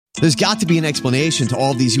There's got to be an explanation to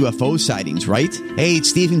all of these UFO sightings, right? Hey,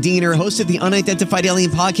 it's Stephen Diener, host of the Unidentified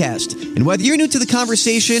Alien Podcast. And whether you're new to the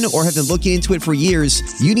conversation or have been looking into it for years,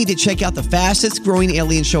 you need to check out the fastest growing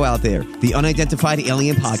alien show out there, the Unidentified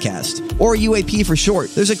Alien Podcast, or UAP for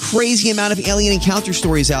short. There's a crazy amount of alien encounter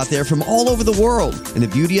stories out there from all over the world. And the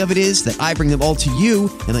beauty of it is that I bring them all to you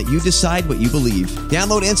and let you decide what you believe.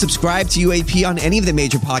 Download and subscribe to UAP on any of the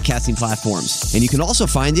major podcasting platforms. And you can also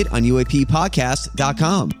find it on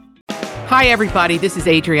UAPpodcast.com. Hi, everybody. This is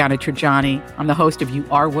Adriana Trajani. I'm the host of You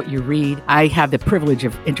Are What You Read. I have the privilege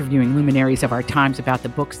of interviewing luminaries of our times about the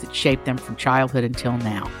books that shaped them from childhood until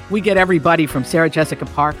now. We get everybody from Sarah Jessica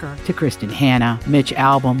Parker to Kristen Hanna, Mitch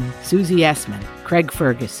Albom, Susie Essman, Craig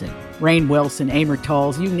Ferguson, Rainn Wilson, Amor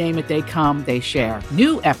Tolls, you name it, they come, they share.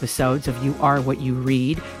 New episodes of You Are What You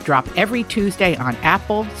Read drop every Tuesday on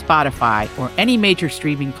Apple, Spotify, or any major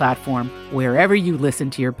streaming platform wherever you listen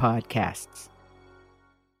to your podcasts.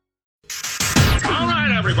 All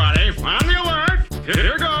right, everybody, on the alert.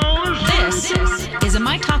 Here goes. This is a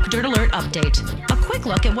My Talk Dirt Alert update. A quick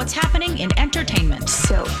look at what's happening in entertainment.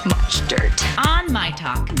 So much dirt. On My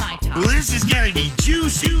Talk. Well, this is going to be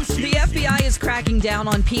juicy. The FBI is cracking down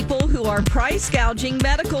on people who are price gouging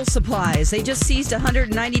medical supplies. They just seized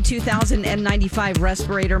 192,000 N95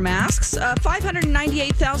 respirator masks,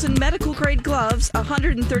 598,000 medical grade gloves,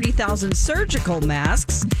 130,000 surgical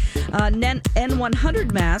masks,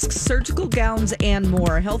 N100 masks, surgical gowns, and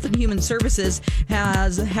more. Health and Human Services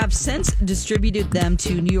have since distributed them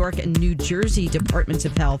to New York and New Jersey Departments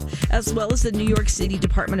of Health, as well as the New York City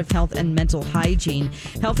Department of Health and Mental Hygiene.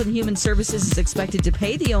 Health and Human Services is expected to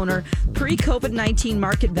pay the owner pre-COVID-19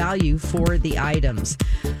 market value for the items.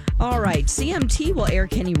 All right, CMT will air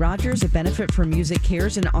Kenny Rogers, A Benefit for Music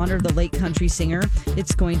Cares, in honor of the late country singer.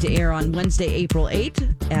 It's going to air on Wednesday, April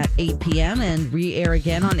 8th at 8 p.m. and re-air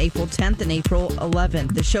again on April 10th and April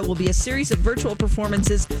 11th. The show will be a series of virtual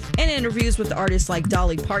performances and interviews with artists like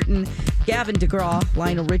Dolly Parton, Gavin DeGraw,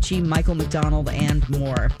 Lionel Richie, Michael McDonald, and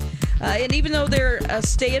more. And even though their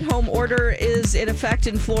stay-at-home order is in effect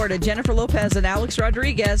in Florida, Jennifer Lopez and Alex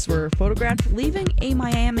Rodriguez were photographed leaving a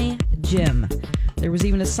Miami gym. There was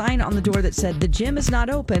even a sign on the door that said, "The gym is not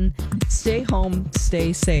open. Stay home,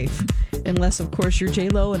 stay safe." Unless, of course, you're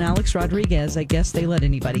JLO and Alex Rodriguez. I guess they let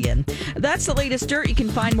anybody in. That's the latest dirt. You can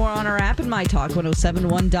find more on our app and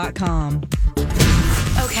mytalk1071.com.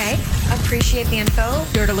 Okay, appreciate the info.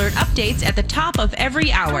 Dirt Alert updates at the top of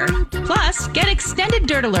every hour. Plus, get extended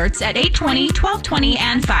Dirt Alerts at 8:20, 12:20,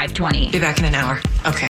 and 5:20. Be back in an hour. Okay.